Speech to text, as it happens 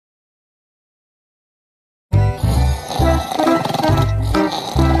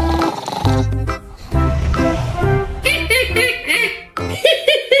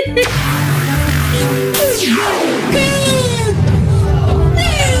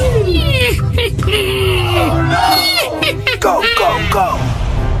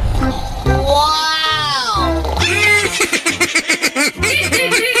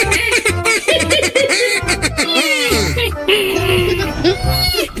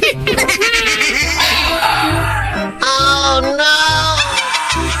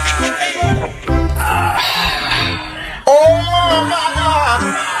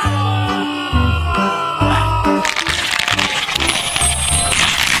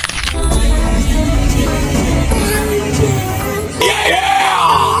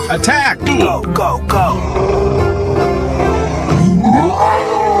Attack! Go, go, go!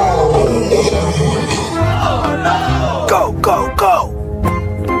 Go, go, go!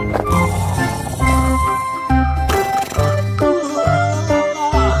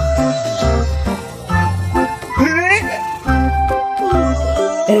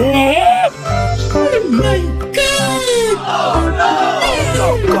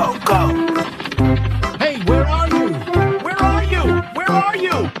 Go, go! Hey, where are you? Where are you? Where are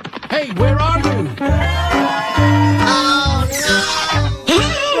you? Hey, where are you? Oh no!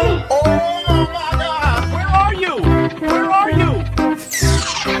 Oh my God! Where are you? Where are you?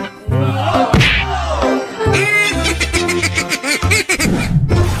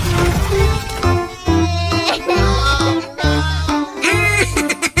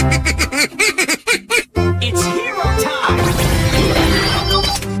 It's hero time!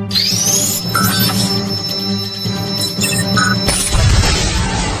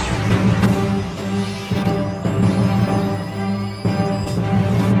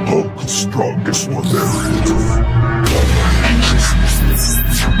 Hulk, the strongest one there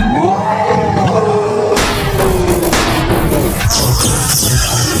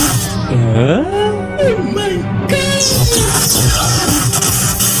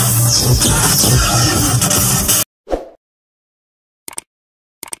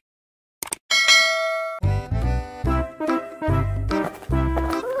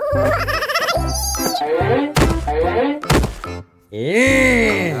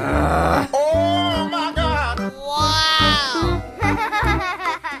Oh my God! Wow!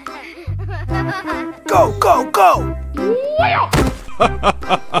 Go, go, go!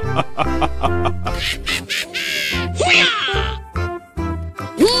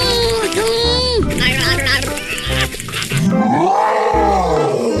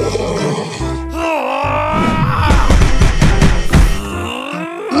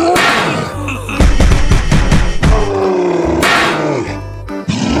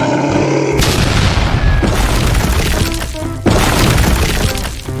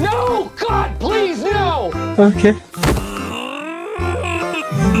 No! God, please, no! Okay.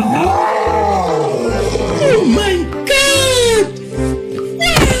 Oh my God!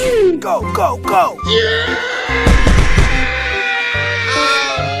 Go, go, go!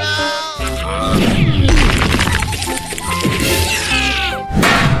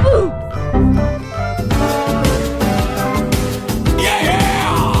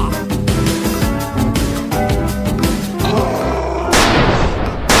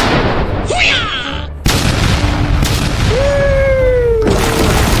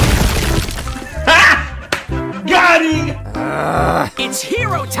 Got him! It's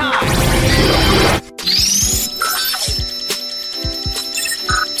hero time!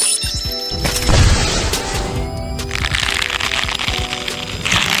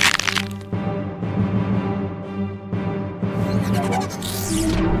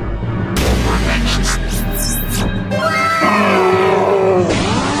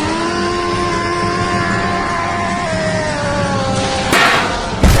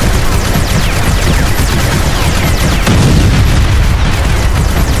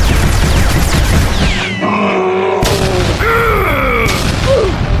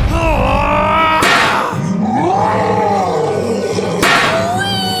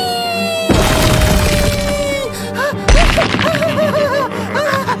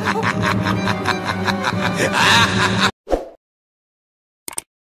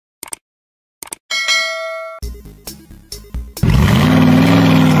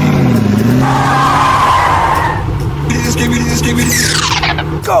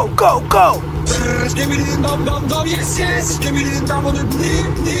 Go, go, go! Skibidi dum dum dum, yes yes. Skibidi dum dum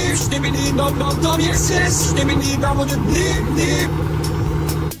dip dip. Skibidi dum dum dum, yes yes. Skibidi dum dum dip dip.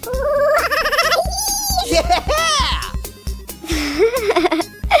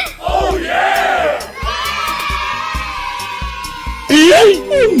 Oh yeah!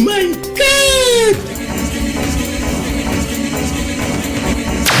 Oh my God!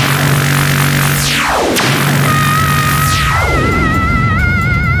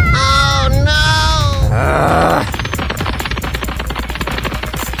 Oh no!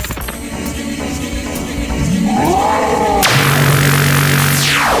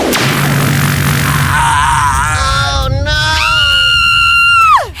 Oh no!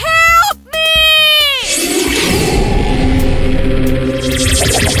 Help me!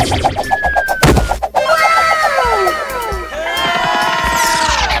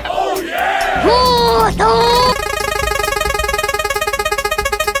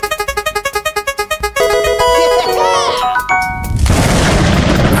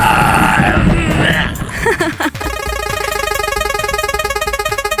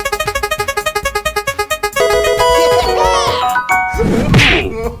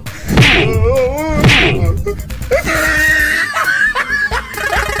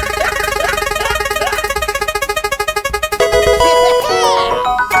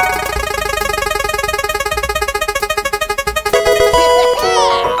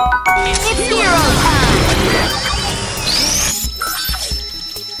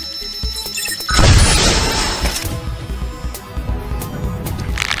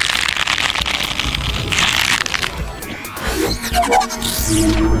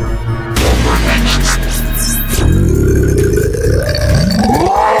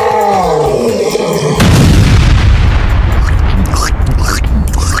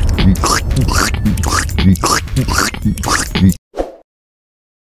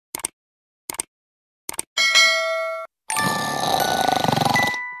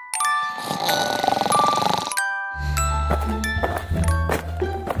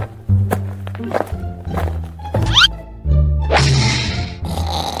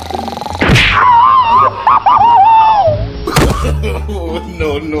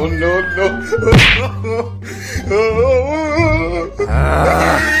 Go,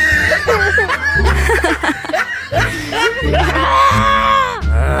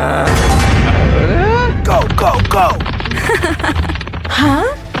 go, go. Huh?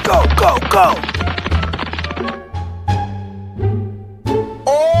 Go, go, go.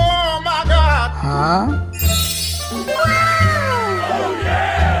 Oh my God! Huh?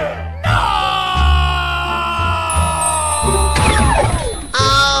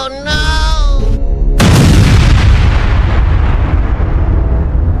 Oh no!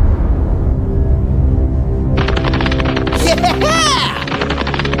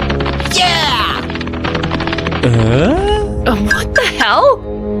 Yeah! What the hell?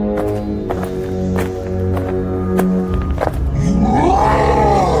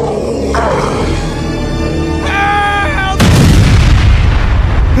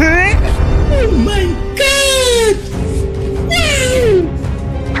 Oh my god!